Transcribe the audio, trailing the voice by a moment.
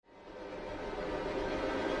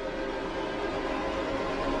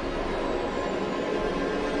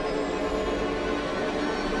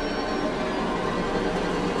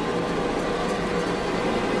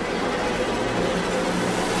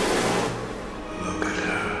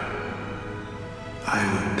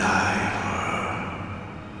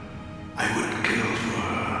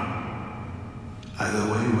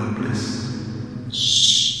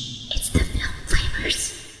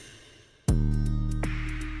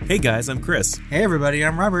Hey guys, I'm Chris. Hey everybody,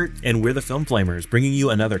 I'm Robert. And we're the Film Flamers, bringing you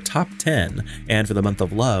another Top 10. And for the month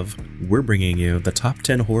of love, we're bringing you the Top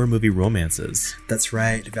 10 horror movie romances. That's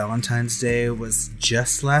right. Valentine's Day was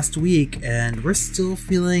just last week, and we're still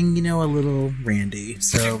feeling, a little randy.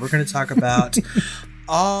 So we're going to talk about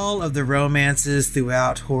all of the romances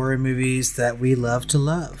throughout horror movies that we love to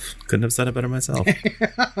love. Couldn't have said it better myself.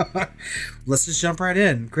 Let's just jump right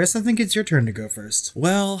in. Chris, I think it's your turn to go first.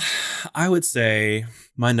 Well, I would say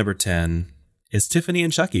my number 10 is Tiffany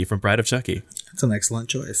and Chucky from Bride of Chucky. That's an excellent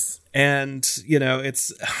choice. And,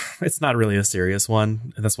 it's not really a serious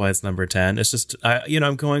one. That's why it's number 10. It's just,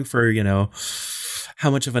 I'm going for, how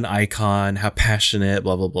much of an icon, how passionate,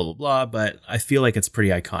 blah, blah, blah, blah, blah. But I feel like it's pretty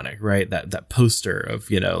iconic, right? That poster of,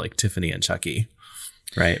 like Tiffany and Chucky,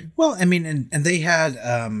 right? Well, I mean, and they had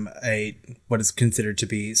what is considered to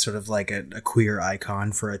be sort of like a queer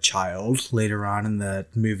icon for a child later on in the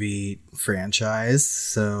movie franchise.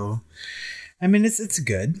 So, I mean, it's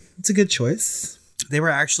good. It's a good choice. They were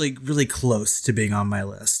actually really close to being on my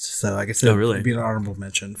list. So I guess it would be an honorable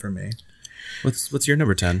mention for me. What's your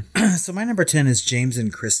number 10? So my number 10 is James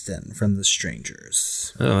and Kristen from The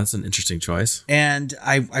Strangers. Oh, that's an interesting choice. And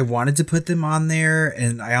I wanted to put them on there,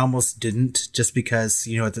 and I almost didn't, just because,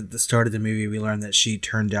 at the start of the movie, we learned that she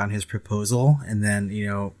turned down his proposal, and then,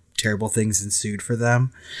 terrible things ensued for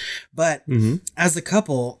them. But as a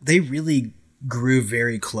couple, they really grew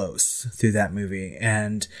very close through that movie.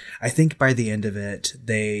 And I think by the end of it,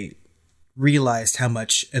 they realized how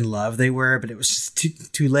much in love they were, but it was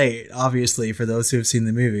just too late, obviously, for those who have seen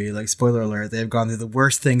the movie. Like, spoiler alert, they have gone through the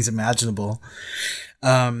worst things imaginable.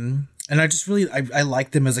 And I just really, I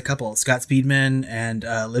like them as a couple. Scott Speedman and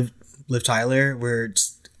Liv Tyler were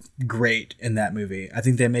just great in that movie. I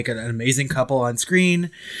think they make an amazing couple on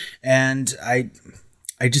screen, and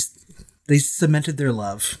they cemented their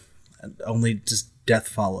love. Only just death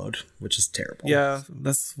followed, which is terrible. Yeah,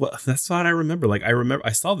 that's what I remember. Like,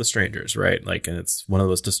 I saw The Strangers, right? Like, and it's one of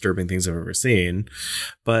the most disturbing things I've ever seen.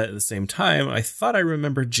 But at the same time, I thought I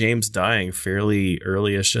remember James dying fairly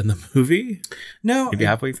early-ish in the movie. No, maybe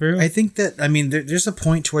halfway through. I think that, there's a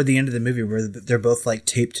point toward the end of the movie where they're both like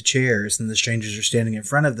taped to chairs, and the strangers are standing in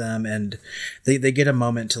front of them, and they get a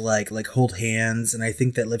moment to like hold hands. And I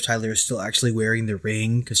think that Liv Tyler is still actually wearing the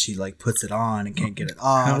ring because she like puts it on and can't get it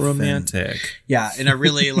off. How romantic! And, yeah, in a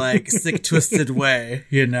really like sick, twisted way,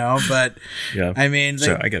 But yeah, I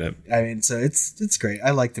get it. So it's great.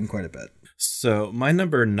 I like them quite a bit. So my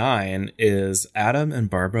number 9 is Adam and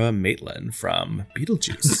Barbara Maitland from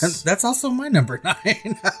Beetlejuice. That's also my number 9.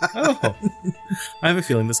 Oh, I have a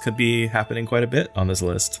feeling this could be happening quite a bit on this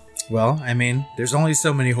list. Well, there's only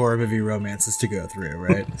so many horror movie romances to go through,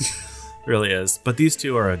 right? It really is. But these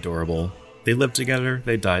two are adorable. They lived together.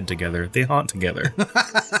 They died together. They haunt together.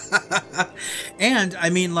 And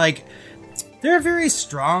they're a very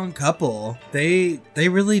strong couple. They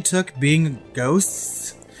really took being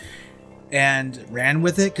ghosts and ran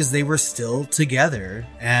with it because they were still together,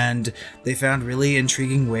 and they found really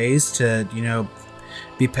intriguing ways to,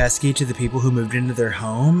 be pesky to the people who moved into their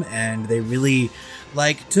home, and they really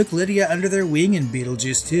took Lydia under their wing in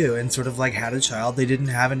Beetlejuice too, and sort of had a child they didn't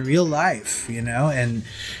have in real life, and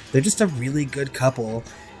they're just a really good couple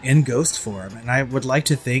in ghost form. And I would like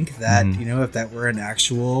to think that, if that were an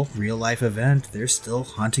actual real life event, they're still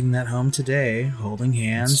haunting that home today, holding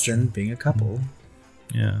hands and being a couple.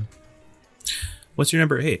 Yeah. What's your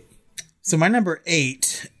number 8? So my number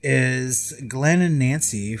 8 is Glenn and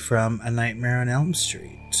Nancy from A Nightmare on Elm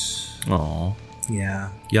Street. Aw. Yeah.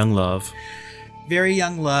 Young love. Very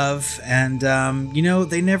young love. And,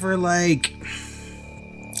 they never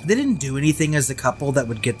they didn't do anything as a couple that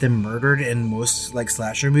would get them murdered in most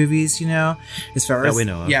slasher movies, as far as we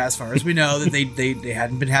know of. Yeah, as far as we know, that they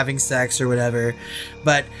hadn't been having sex or whatever.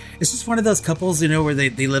 But it's just one of those couples, where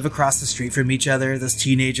they live across the street from each other, those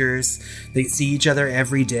teenagers. They see each other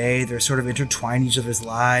every day. They're sort of intertwined in each other's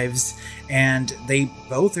lives, and they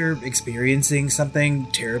both are experiencing something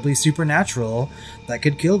terribly supernatural that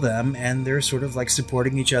could kill them, and they're sort of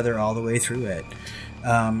supporting each other all the way through it.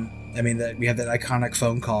 That we have that iconic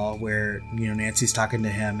phone call where, Nancy's talking to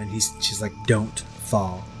him and she's like, "Don't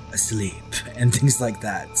fall asleep," and things like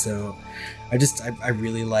that. So I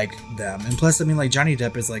really like them. And plus, Johnny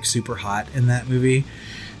Depp is super hot in that movie.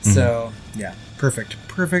 Mm-hmm. So yeah,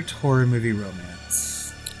 perfect horror movie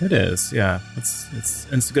romance. It is. Yeah.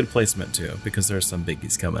 It's a good placement too, because there's some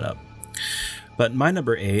biggies coming up. But my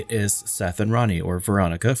number 8 is Seth and Ronnie, or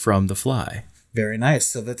Veronica, from The Fly. Very nice.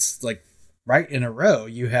 So that's right in a row,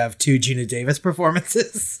 you have 2 Gina Davis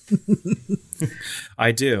performances.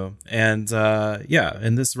 I do. And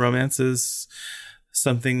and this romance is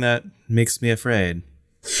something that makes me afraid.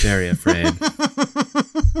 Very afraid.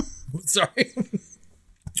 Sorry.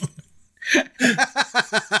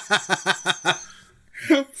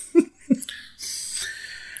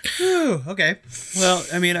 Ooh, okay. Well,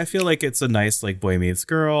 I mean, I feel like it's a nice, like, boy meets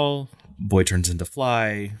girl, boy turns into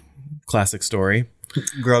fly, classic story.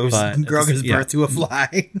 Girl gives birth to a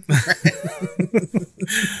fly.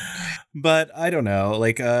 But I don't know,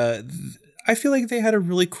 like, I feel like they had a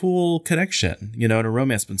really cool connection, you know, and a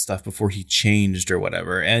romance and stuff before he changed or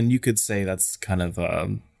whatever. And you could say that's kind of,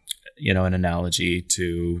 you know, an analogy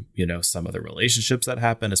to, you know, some of the relationships that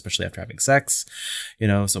happen, especially after having sex. You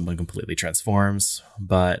know, someone completely transforms,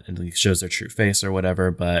 but and shows their true face or whatever.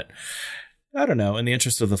 But I don't know. In the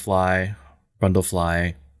interest of the fly,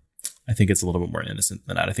 Brundlefly, I think it's a little bit more innocent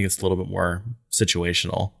than that. I think it's a little bit more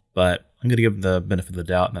situational. But I'm going to give them the benefit of the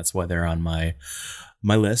doubt, and that's why they're on my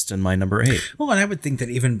list and my number 8. Well, and I would think that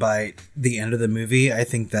even by the end of the movie, I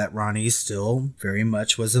think that Ronnie still very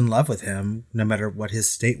much was in love with him, no matter what his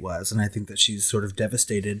state was. And I think that she's sort of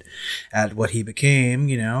devastated at what he became,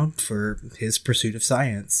 you know, for his pursuit of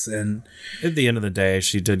science. And at the end of the day,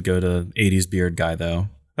 she did go to 80s beard guy, though.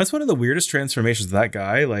 That's one of the weirdest transformations of that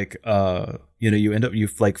guy. Like, you know, you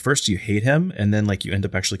first you hate him, and then like you end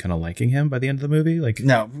up actually kind of liking him by the end of the movie. Like,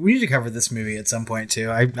 no, we need to cover this movie at some point too.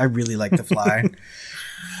 I really like The Fly.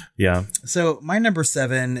 Yeah. So my number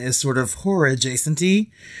 7 is sort of horror adjacent-y,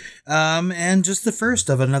 and just the first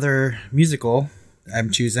of another musical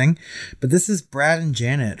I'm choosing. But this is Brad and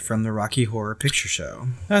Janet from the Rocky Horror Picture Show.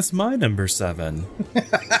 That's my number 7.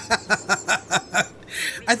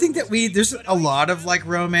 I think that there's a lot of like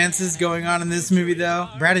romances going on in this movie though.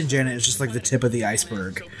 Brad and Janet is just like the tip of the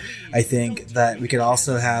iceberg. I think that we could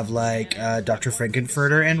also have like Dr.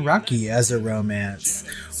 Frankenfurter and Rocky as a romance.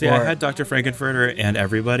 See, I had Dr. Frankenfurter and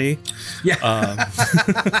everybody. Yeah.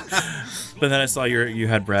 But then I saw you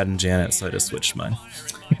had Brad and Janet, so I just switched mine.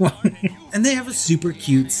 And they have a super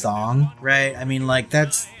cute song, right? I mean, like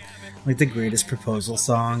that's like the greatest proposal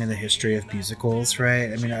song in the history of musicals,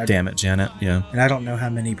 right? I mean, Damn it, Janet. Yeah. And I don't know how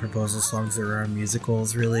many proposal songs there are in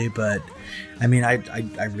musicals, really, but I mean, I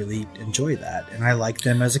really enjoy that, and I like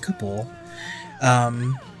them as a couple.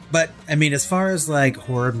 But I mean, as far as like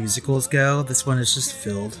horror musicals go, this one is just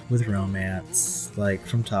filled with romance, like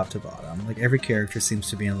from top to bottom. Like every character seems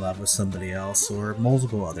to be in love with somebody else or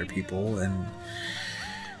multiple other people, and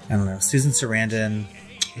I don't know. Susan Sarandon.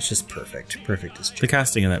 It's just perfect. Perfect as the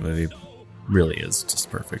casting in that movie really is just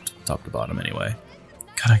perfect, top to bottom anyway.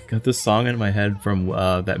 God, I got this song in my head from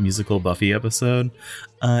that musical Buffy episode.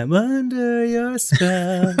 I'm under your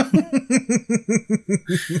spell.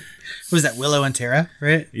 Was that Willow and Tara,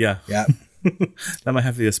 right? Yeah. Yeah. That might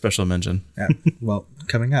have to be a special mention. Yeah. Well,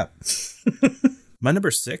 coming up. My number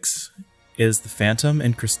 6 is The Phantom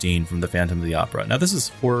and Christine from The Phantom of the Opera. Now, this is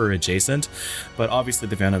horror adjacent, but obviously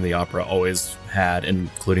The Phantom of the Opera always had,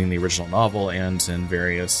 including the original novel and in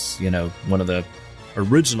various, you know, one of the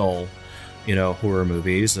original, you know, horror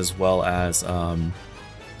movies, as well as,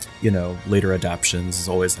 you know, later adaptions, has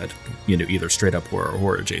always had, you know, either straight up horror or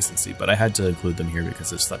horror adjacency. But I had to include them here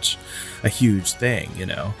because it's such a huge thing, you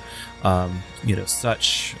know.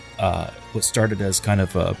 Such what started as kind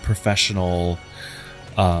of a professional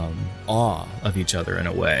awe of each other in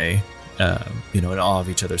a way, and awe of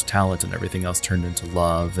each other's talent, and everything else turned into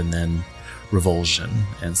love and then revulsion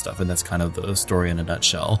and stuff. And that's kind of the story in a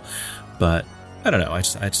nutshell. But I don't know. I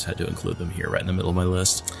just had to include them here right in the middle of my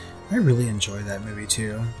list. I really enjoy that movie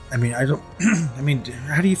too. I mean, I mean,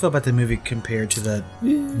 how do you feel about the movie compared to the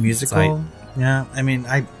musical? Yeah, I mean,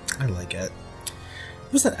 I like it.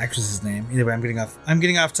 What's that actress's name? Either way, I'm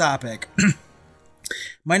getting off topic.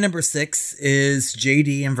 My number 6 is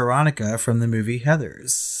JD and Veronica from the movie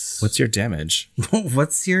Heathers. What's your damage?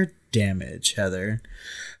 What's your damage, Heather?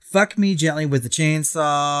 Fuck me gently with the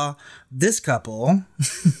chainsaw. This couple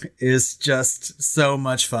is just so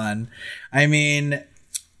much fun. I mean,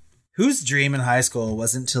 whose dream in high school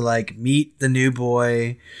wasn't to like meet the new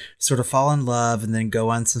boy, sort of fall in love, and then go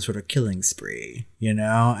on some sort of killing spree, you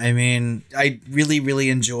know? I mean, I really, really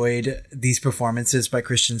enjoyed these performances by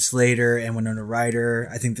Christian Slater and Winona Ryder.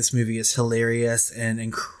 I think this movie is hilarious and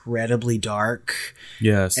incredibly dark.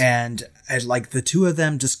 Yes. And like the two of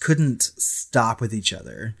them just couldn't stop with each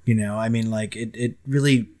other, you know? I mean, like it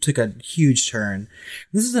really took a huge turn.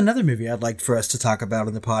 This is another movie I'd like for us to talk about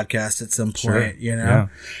on the podcast at some point, sure. You know?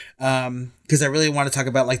 Yeah. Because I really want to talk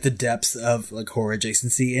about like the depths of like horror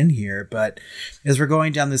adjacency in here. But as we're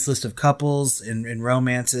going down this list of couples and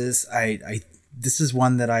romances, I this is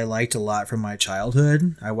one that I liked a lot from my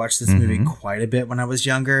childhood. I watched this movie quite a bit when I was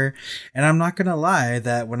younger. And I'm not going to lie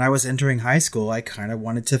that when I was entering high school, I kind of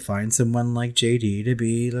wanted to find someone like JD to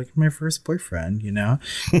be like my first boyfriend, you know,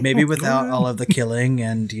 maybe without all of the killing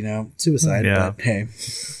and, you know, suicide. Yeah. But hey.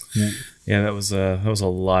 Yeah, that was a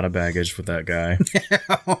lot of baggage with that guy.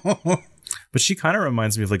 But she kind of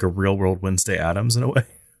reminds me of like a real world Wednesday Addams in a way.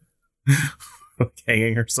 Like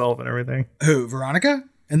hanging herself and everything. Who, Veronica?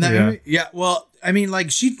 In that movie? Yeah, well, I mean, like,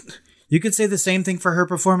 you could say the same thing for her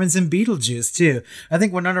performance in Beetlejuice, too. I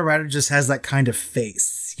think Winona Ryder just has that kind of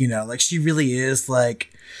face, you know? Like, she really is,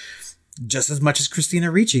 like, just as much as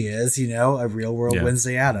Christina Ricci is, you know? A real-world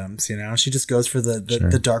Wednesday Addams, you know? She just goes for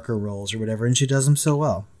the darker roles or whatever, and she does them so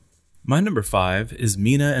well. My number 5 is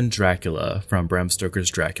Mina and Dracula from Bram Stoker's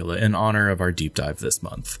Dracula in honor of our deep dive this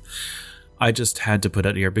month. I just had to put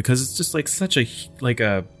it here because it's just, like, such a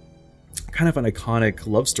kind of an iconic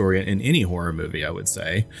love story in any horror movie, I would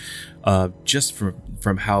say, just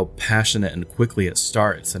from how passionate and quickly it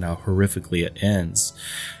starts and how horrifically it ends.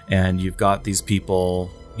 And you've got these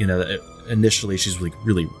people, you know, initially she's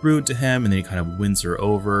really rude to him, and then he kind of wins her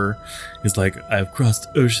over. He's like, I've crossed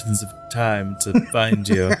oceans of time to find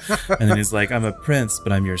you. And then he's like, I'm a prince,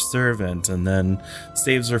 but I'm your servant. And then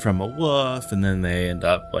saves her from a wolf, and then they end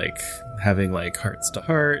up like having like hearts to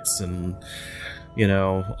hearts and, you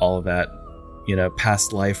know, all of that, you know,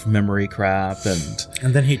 past life memory crap.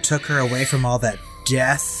 And then he took her away from all that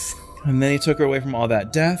death. And then he took her away from all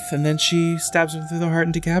that death, and then she stabs him through the heart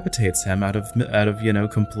and decapitates him out of you know,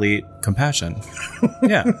 complete compassion.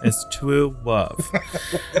 Yeah, it's true love.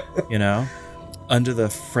 You know, under the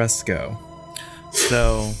fresco.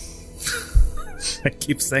 So I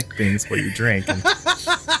keep saying things while you drink. And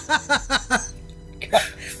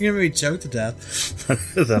you're gonna be choked to death.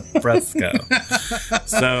 Under the fresco.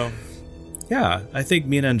 So yeah, I think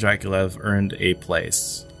Mina and Dracula have earned a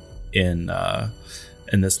place in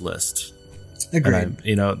this list. Agreed.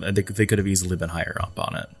 You know, they could have easily been higher up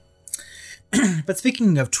on it. But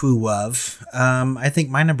speaking of true love, I think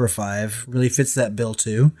my number 5 really fits that bill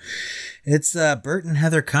too. It's Bert and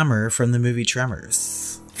Heather Kummer from the movie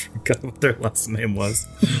Tremors. I forgot what their last name was.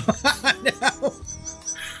 No.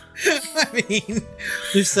 I mean,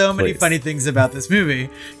 there's so many funny things about this movie.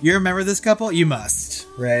 You remember this couple? You must,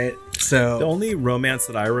 right? So the only romance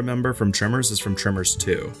that I remember from Tremors is from Tremors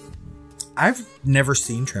 2. I've never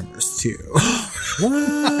seen Tremors 2. What?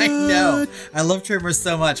 I know. I love Tremors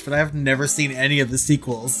so much, but I've never seen any of the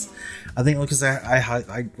sequels. I think because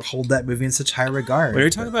I hold that movie in such high regard. Wait, are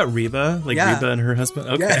you talking about Reba? Like Reba and her husband?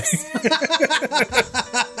 Okay. Yes.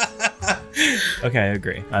 Okay, I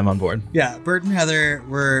agree. I'm on board. Yeah, Bert and Heather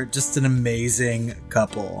were just an amazing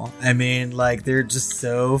couple. I mean, like, they're just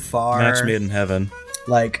so far... Match made in heaven.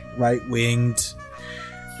 Like, right-winged...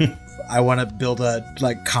 I want to build a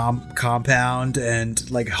like compound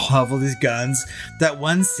and like have all these guns. That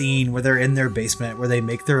one scene where they're in their basement where they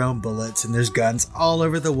make their own bullets and there's guns all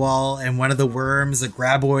over the wall, and one of the worms, the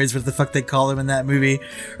graboids, what the fuck they call them in that movie,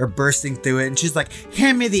 are bursting through it, and she's like,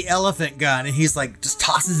 hand me the elephant gun, and he's like just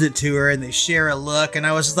tosses it to her, and they share a look, and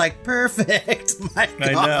I was just like, perfect. My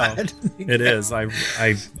God. I know. It is. I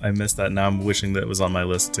missed that. Now I'm wishing that it was on my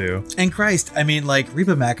list too. And Christ, I mean, like,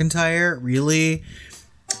 Reba McEntire really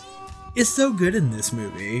is so good in this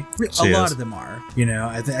movie. A lot of them are, you know.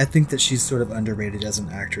 I think that she's sort of underrated as an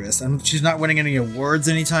actress. She's not winning any awards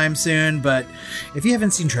anytime soon, but if you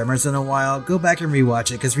haven't seen Tremors in a while, go back and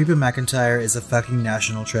rewatch it, because Reba McEntire is a fucking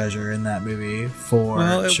national treasure in that movie.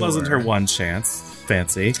 Well, it wasn't her one chance.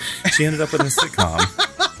 Fancy. She ended up with a sitcom.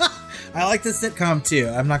 I like the sitcom too.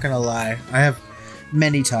 I'm not gonna lie. I have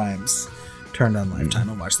many times turned on Lifetime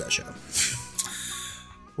and watched that show.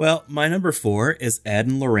 Well, my number 4 is Ed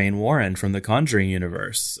and Lorraine Warren from the Conjuring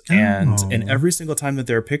universe. And in every single time that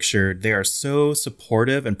they're pictured, they are so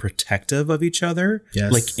supportive and protective of each other,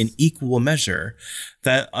 like in equal measure,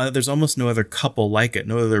 that there's almost no other couple like it,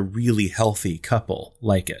 no other really healthy couple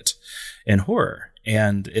like it in horror.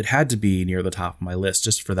 And it had to be near the top of my list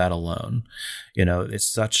just for that alone. You know, it's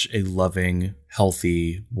such a loving,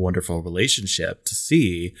 healthy, wonderful relationship to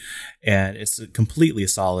see. And it's completely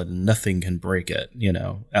solid and nothing can break it, you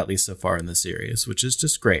know, at least so far in the series, which is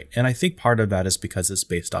just great. And I think part of that is because it's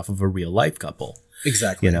based off of a real life couple.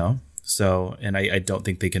 Exactly. You know? So, and I don't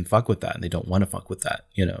think they can fuck with that, and they don't want to fuck with that,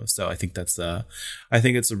 you know? So I think I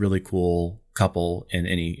think it's a really cool couple in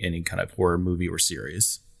any kind of horror movie or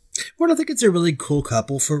series. Well, I think it's a really cool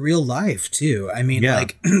couple for real life, too. I mean,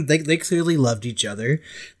 like, they clearly loved each other.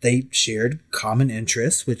 They shared common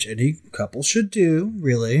interests, which any couple should do,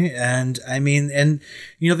 really. And, I mean, and,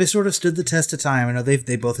 you know, they sort of stood the test of time. I know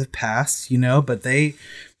they both have passed, you know, but they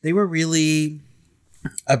were really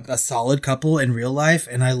a solid couple in real life,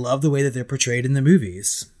 and I love the way that they're portrayed in the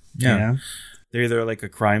movies. Yeah. You know? They're either like a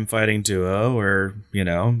crime fighting duo or,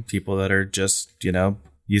 people that are just,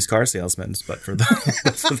 used car salesmen, but for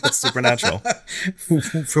for the supernatural.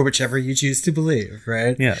 For whichever you choose to believe,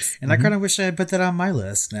 right? Yes. And I kind of wish I had put that on my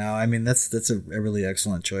list now. I mean, that's a really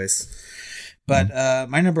excellent choice. But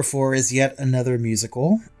my number 4 is yet another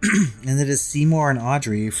musical, and it is Seymour and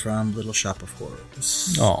Audrey from Little Shop of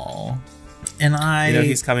Horrors. Aww. And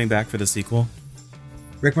he's coming back for the sequel.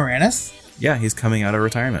 Rick Moranis? Yeah, he's coming out of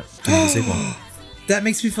retirement to do the sequel. That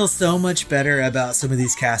makes me feel so much better about some of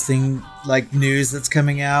these casting news that's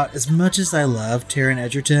coming out. As much as I love Taron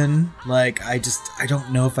Egerton, I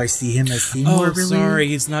don't know if I see him as Seymour. Oh, sorry,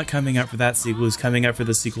 he's not coming out for that sequel. He's coming out for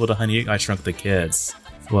the sequel to Honey, I Shrunk the Kids.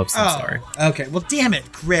 Whoops, I'm sorry. Okay, well, damn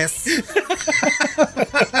it, Chris.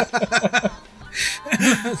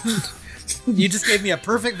 You just gave me a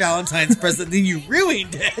perfect Valentine's present, then you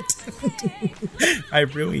ruined it. I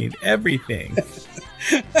ruined everything.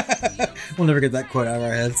 We'll never get that quote out of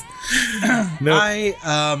our heads. Nope.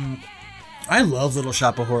 I love Little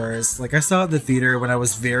Shop of Horrors. I saw it in the theater when I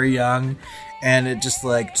was very young, and it just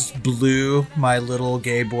blew my little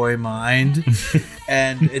gay boy mind.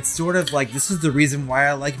 And it's sort of this is the reason why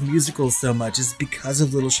I like musicals so much, is because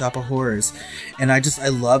of Little Shop of Horrors. And I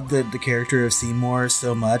love the character of Seymour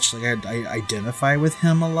so much. I identify with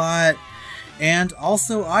him a lot. And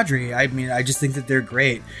also Audrey. I mean, I just think that they're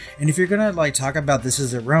great. And if you're gonna talk about this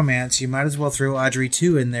as a romance, you might as well throw Audrey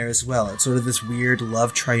 2 in there as well. It's sort of this weird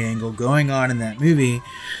love triangle going on in that movie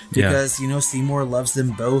because, Seymour loves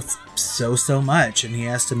them both so much, and he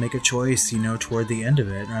has to make a choice, toward the end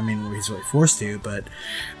of it. I mean, where he's really forced to, but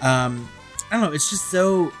I don't know, it's just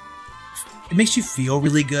so... It makes you feel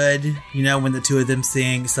really good, when the two of them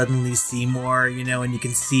sing Suddenly Seymour, and you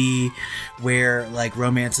can see where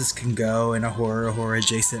romances can go in a horror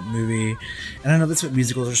adjacent movie. And I know that's what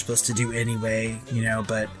musicals are supposed to do anyway,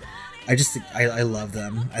 but I just think I love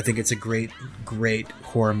them. I think it's a great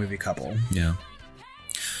horror movie couple. Yeah.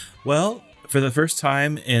 Well, for the first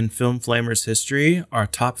time in Film Flamers history, our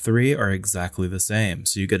top 3 are exactly the same.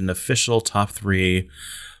 So you get an official top 3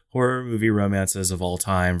 horror movie romances of all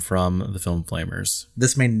time from the Film Flamers.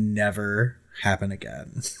 This may never happen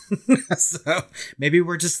again. So maybe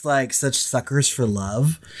we're just such suckers for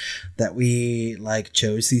love that we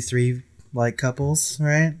chose these 3 couples,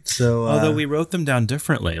 right? So although we wrote them down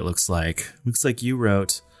differently, it looks like you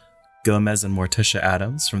wrote Gomez and Morticia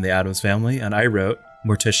Addams from the Addams Family, and I wrote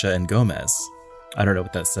Morticia and Gomez. I don't know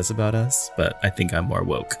what that says about us, but I think I'm more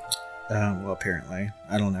woke. Well, apparently.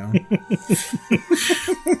 I don't know.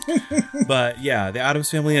 But yeah, the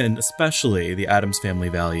Addams Family, and especially the Addams Family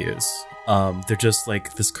values. They're just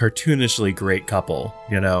this cartoonishly great couple,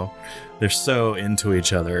 They're so into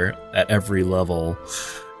each other at every level.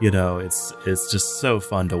 It's just so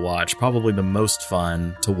fun to watch. Probably the most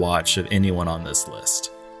fun to watch of anyone on this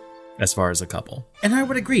list, as far as a couple. And I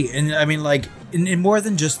would agree. And I mean, in more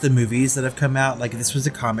than just the movies that have come out, this was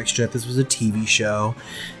a comic strip, this was a TV show,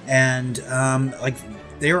 and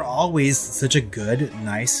they are always such a good,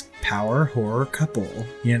 nice power horror couple,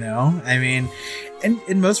 I mean, and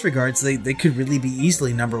in most regards, they could really be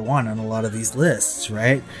easily number 1 on a lot of these lists,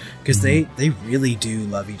 right? Because they really do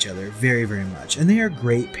love each other very, very much. And they are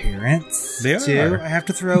great parents, too. I have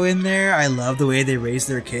to throw in there. I love the way they raise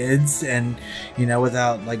their kids and,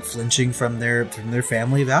 without flinching from their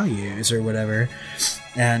family values or whatever.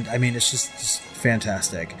 And I mean, it's just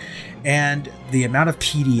fantastic. And the amount of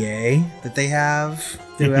PDA that they have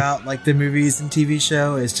throughout the movies and TV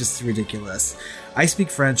show is just ridiculous. I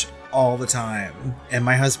speak French all the time, and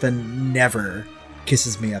my husband never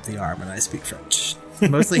kisses me up the arm when I speak French.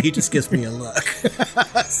 Mostly he just gives me a look.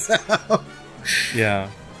 So yeah.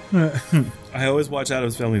 I always watch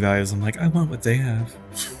Addams Family Values. I'm I want what they have.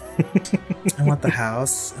 I want the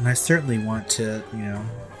house, and I certainly want to,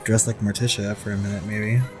 dress like Morticia for a minute,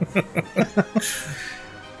 maybe.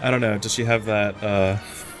 I don't know. Does she have that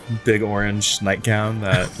big orange nightgown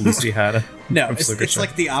that Lucy had? No, it's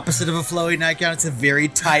the opposite of a flowy nightgown. It's a very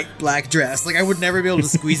tight black dress. I would never be able to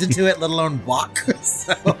squeeze into it, let alone walk.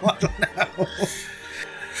 So I don't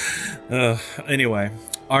know. Anyway,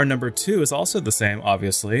 our number 2 is also the same,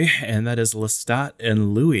 obviously, and that is Lestat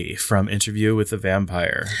and Louis from Interview with the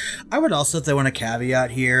Vampire. I would also throw in a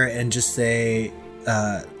caveat here and just say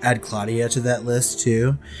add Claudia to that list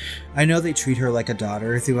too. I know they treat her like a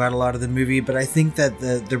daughter throughout a lot of the movie, but I think that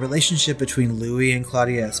the relationship between Louis and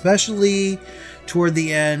Claudia, especially toward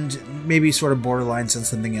the end, maybe sort of borderlines on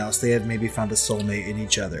something else. They had maybe found a soulmate in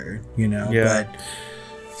each other, Yeah.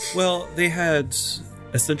 Well, they had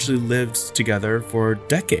essentially lived together for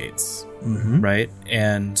decades, right?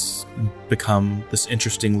 And become this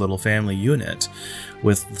interesting little family unit,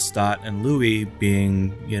 with Lestat and Louis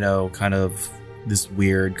being, kind of this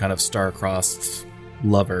weird kind of star-crossed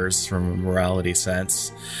lovers from a morality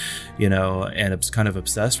sense, and it's kind of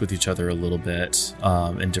obsessed with each other a little bit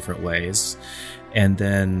in different ways. And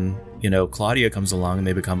then, Claudia comes along and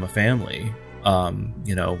they become a family. I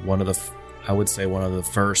would say one of the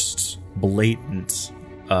first blatant,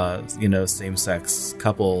 same-sex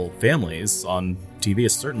couple families on TV,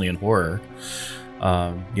 is certainly in horror.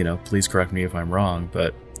 Please correct me if I'm wrong,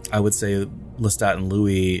 but I would say Lestat and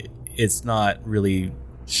Louis, it's not really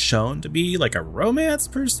shown to be like a romance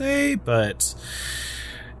per se, but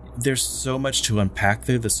there's so much to unpack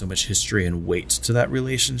there. There's so much history and weight to that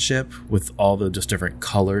relationship, with all the just different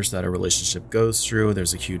colors that a relationship goes through.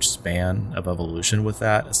 There's a huge span of evolution with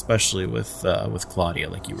that, especially with Claudia,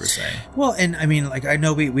 like you were saying. Well, and I mean, like, I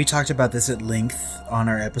know we talked about this at length on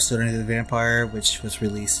our episode Into the Vampire, which was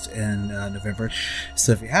released in November.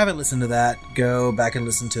 So if you haven't listened to that, go back and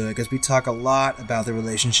listen to it, because we talk a lot about the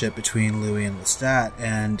relationship between Louis and Lestat.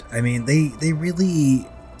 And I mean, they really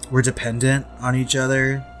were dependent on each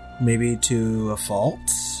other, maybe to a fault,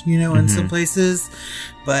 in some places.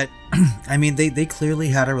 But I mean, they clearly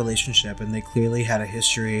had a relationship, and they clearly had a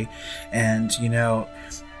history, and,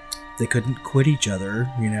 they couldn't quit each other,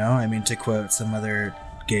 I mean, to quote some other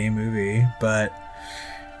gay movie. But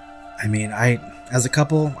I mean, as a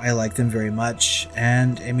couple, I like them very much.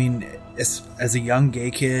 And I mean, as a young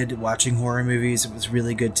gay kid watching horror movies, it was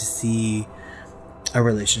really good to see a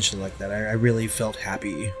relationship like that. I really felt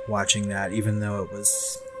happy watching that, even though it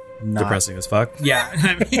was not depressing as fuck. Yeah,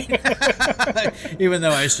 I mean, even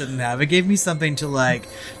though I shouldn't have, it gave me something to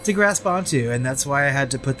grasp onto, and that's why I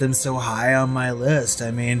had to put them so high on my list.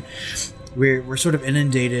 I mean, we're sort of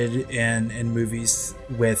inundated in movies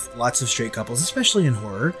with lots of straight couples, especially in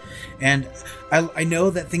horror, and I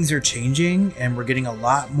know that things are changing, and we're getting a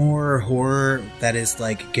lot more horror that is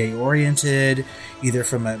like gay oriented, either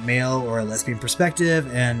from a male or a lesbian perspective.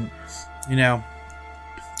 And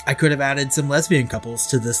I could have added some lesbian couples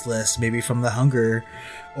to this list, maybe from The Hunger,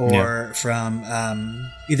 or from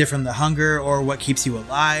either from The Hunger or What Keeps You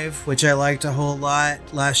Alive, which I liked a whole lot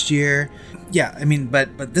last year. Yeah, I mean,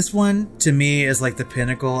 but this one to me is like the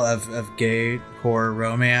pinnacle of gay horror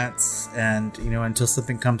romance, and until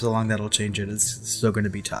something comes along that'll change it, it's still going to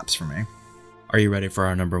be tops for me. Are you ready for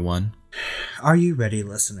our number one? Are you ready,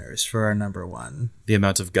 listeners, for our number one? The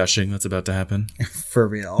amount of gushing that's about to happen? For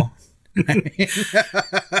real. And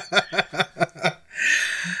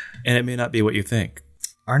it may not be what you think.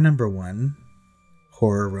 Our number one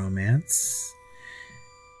horror romance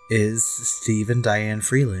is Steve and Diane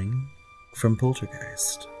Freeling from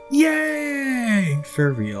Poltergeist. Yay!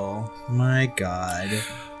 For real. My God.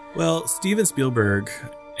 Well, Steven Spielberg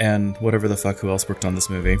and whatever the fuck who else worked on this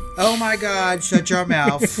movie. Oh my God, shut your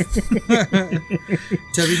mouth.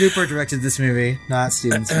 Toby Hooper directed this movie, not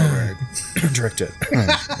Steven Spielberg. Directed. Right.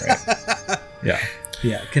 Yeah.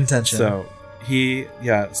 Yeah, contention. So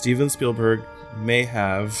Steven Spielberg may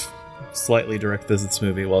have slightly directed this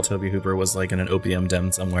movie while Toby Hooper was like in an opium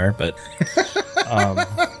den somewhere, but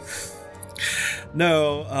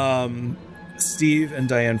no, Steve and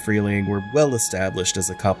Diane Freeling were well established as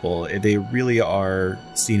a couple. They really are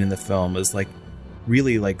seen in the film as like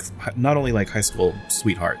really like not only like high school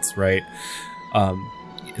sweethearts, right?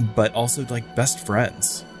 But also like best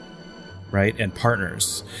friends, right? And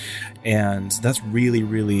partners. And that's really,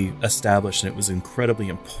 really established, and it was incredibly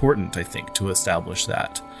important, I think, to establish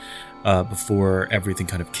that before everything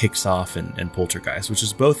kind of kicks off in Poltergeist, which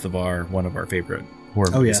is both of one of our favorite horror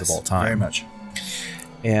movies of all time. Very much.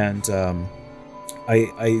 And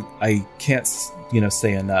I can't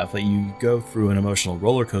say enough that you go through an emotional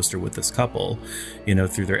roller coaster with this couple,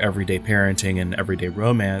 through their everyday parenting and everyday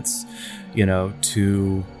romance,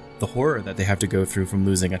 to the horror that they have to go through from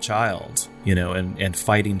losing a child, and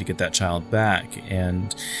fighting to get that child back,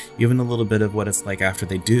 and even a little bit of what it's like after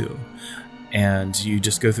they do. And you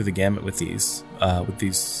just go through the gamut with these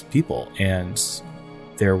people, and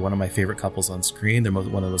they're one of my favorite couples on screen. They're one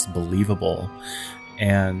of the most believable,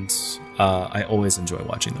 and I always enjoy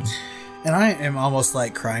watching them. And I am almost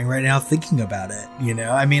like crying right now thinking about it.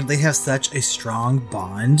 I mean, they have such a strong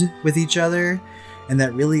bond with each other. And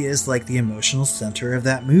that really is like the emotional center of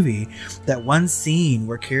that movie. That one scene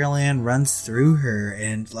where Carol Ann runs through her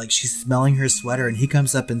and like she's smelling her sweater and he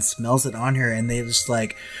comes up and smells it on her and they just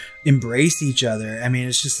like embrace each other. I mean,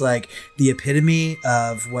 it's just like the epitome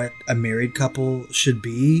of what a married couple should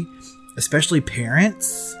be. especially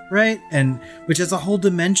parents, right? And which is a whole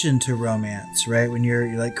dimension to romance, right? When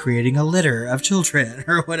you're like creating a litter of children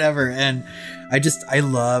or whatever. And I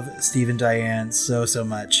love Steve and Diane so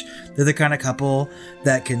much. They're the kind of couple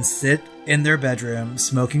that can sit in their bedroom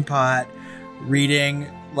smoking pot, reading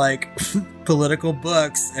like political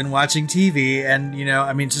books and watching TV. And, you know,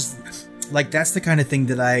 I mean, just like that's the kind of thing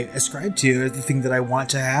that I ascribe to, the thing that I want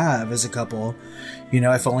to have as a couple. You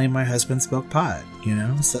know, if only my husband smoked pot, you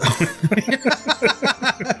know, so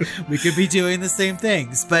we could be doing the same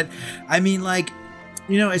things. But I mean, like,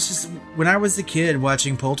 you know, it's just when I was a kid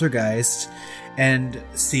watching Poltergeist and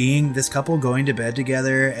seeing this couple going to bed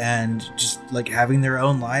together and just like having their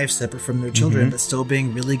own lives separate from their children, but still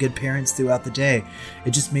being really good parents throughout the day,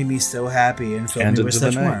 it just made me so happy and filled me with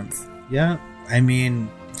such warmth. Yeah. I mean,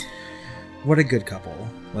 what a good couple.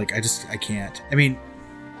 Like, I can't. I mean,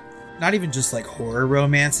 not even just like horror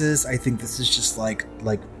romances. I think this is just like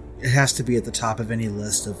it has to be at the top of any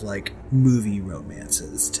list of like movie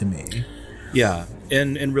romances to me. Yeah.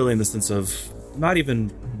 And really in the sense of not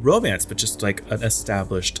even romance, but just like an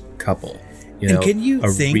established couple, you know, can you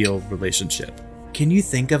think, real relationship. Can you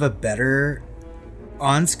think of a better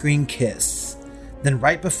on-screen kiss than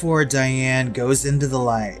right before Diane goes into the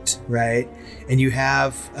light, right? And you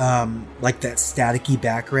have like that staticky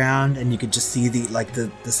background, and you could just see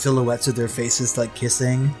the silhouettes of their faces like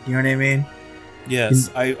kissing. You know what I mean? Yes,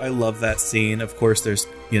 I love that scene. Of course, there's,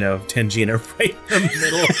 you know, Tangina right in the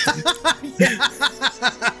middle.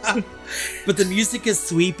 But the music is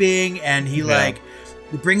sweeping, and he like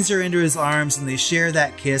brings her into his arms, and they share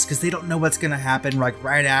that kiss because they don't know what's going to happen like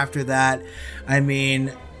right after that. I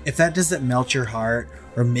mean, if that doesn't melt your heart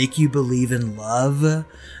or make you believe in love,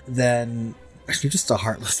 then you're just a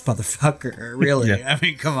heartless motherfucker, really. Yeah. I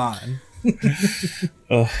mean, come on.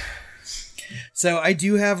 So I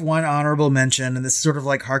do have one honorable mention, and this sort of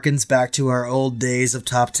like harkens back to our old days of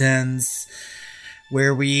top 10s,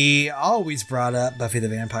 where we always brought up Buffy the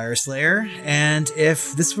Vampire Slayer. And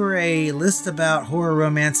if this were a list about horror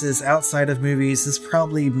romances outside of movies, this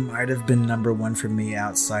probably might have been number one for me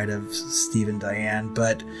outside of Steve and Diane.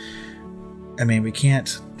 But I mean, we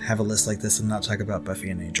can't have a list like this and not talk about Buffy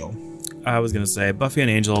and Angel. I was going to say Buffy and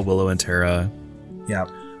Angel, Willow and Tara. Yeah.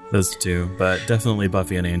 Those two, but definitely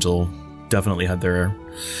Buffy and Angel definitely had their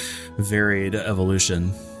varied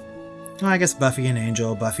evolution. Well, I guess Buffy and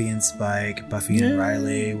Angel, Buffy and Spike, Buffy and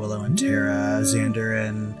Riley, Willow and Tara, Xander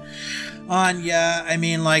and Anya. I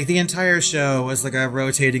mean, like, the entire show was like a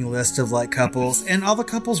rotating list of like couples, and all the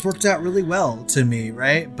couples worked out really well to me,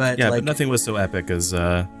 right? But yeah, like, but nothing was so epic as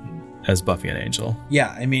Buffy and Angel.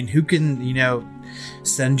 Yeah, I mean, who can, you know,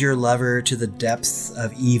 send your lover to the depths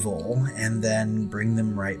of evil and then bring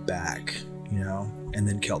them right back, you know, and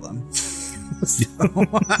then kill them?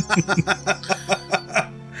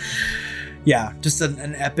 Yeah, just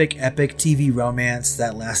an epic TV romance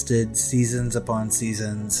that lasted seasons upon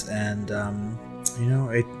seasons, and you know,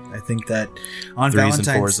 I think that on 3s Valentine's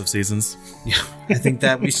and 4s of seasons. Yeah, I think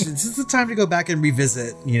that we should. This is the time to go back and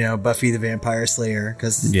revisit, you know, Buffy the Vampire Slayer,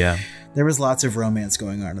 because there was lots of romance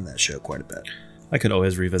going on in that show, quite a bit. I could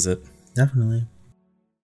always revisit. Definitely.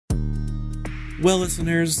 Well,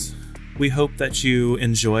 listeners, we hope that you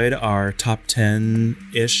enjoyed our top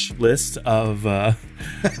 10-ish list of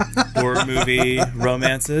horror movie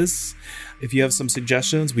romances. If you have some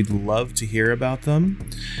suggestions, we'd love to hear about them.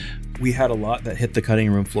 We had a lot that hit the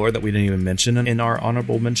cutting room floor that we didn't even mention in our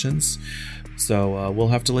honorable mentions. So we'll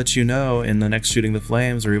have to let you know in the next Shooting the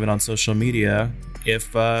Flames or even on social media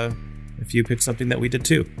if you pick something that we did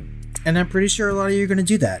too. And I'm pretty sure a lot of you are going to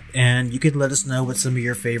do that. And you could let us know what some of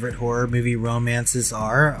your favorite horror movie romances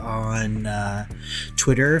are on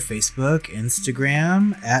Twitter, Facebook,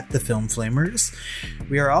 Instagram, at The Film Flamers.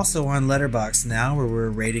 We are also on Letterboxd now, where we're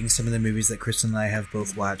rating some of the movies that Kristen and I have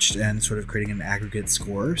both watched and sort of creating an aggregate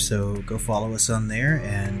score. So go follow us on there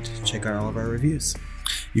and check out all of our reviews.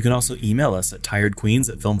 You can also email us at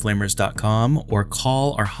tiredqueens@filmflamers.com or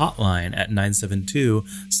call our hotline at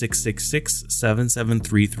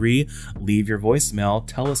 972-666-7733. Leave your voicemail,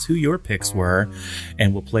 tell us who your picks were,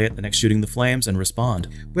 and we'll play it the next Shooting the Flames and respond.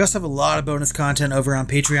 We also have a lot of bonus content over on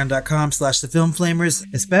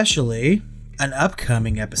patreon.com/thefilmflamers, especially an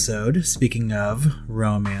upcoming episode, speaking of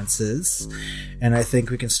romances, and I think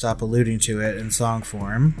we can stop alluding to it in song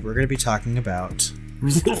form. We're going to be talking about...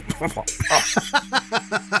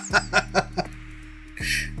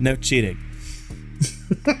 No cheating.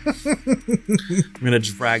 I'm going to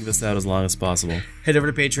drag this out as long as possible. Head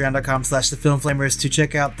over to patreon.com/thefilmflamers to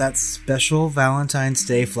check out that special Valentine's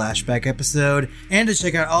Day flashback episode and to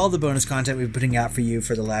check out all the bonus content we've been putting out for you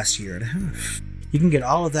for the last year and a half. You can get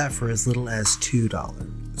all of that for as little as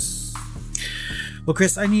 $2. Well,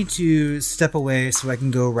 Chris, I need to step away so I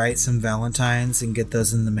can go write some Valentines and get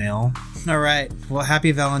those in the mail. All right. Well,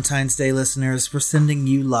 happy Valentine's Day, listeners. We're sending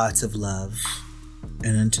you lots of love.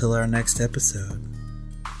 And until our next episode,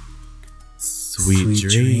 sweet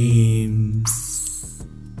dreams.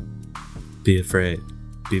 Be afraid.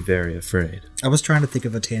 Be very afraid. I was trying to think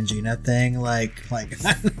of a Tangina thing, like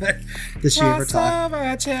did she ever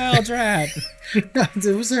talk? Children. No,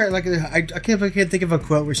 it was her, like I can't think of a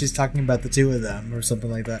quote where she's talking about the two of them or something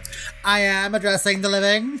like that. I am addressing the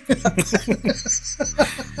living.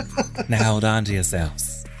 Now hold on to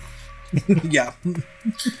yourselves. Yeah.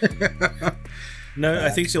 No, I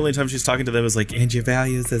think the only time she's talking to them is like, and your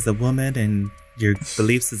values as a woman and your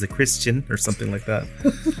beliefs as a Christian or something like that.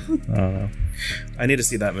 I don't know. I need to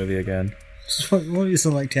see that movie again. Won't you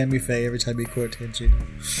sound like Tammy Faye every time you quote Tangina?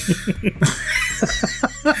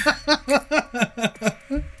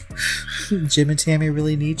 Jim and Tammy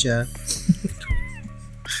really need ya.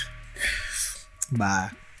 Bye.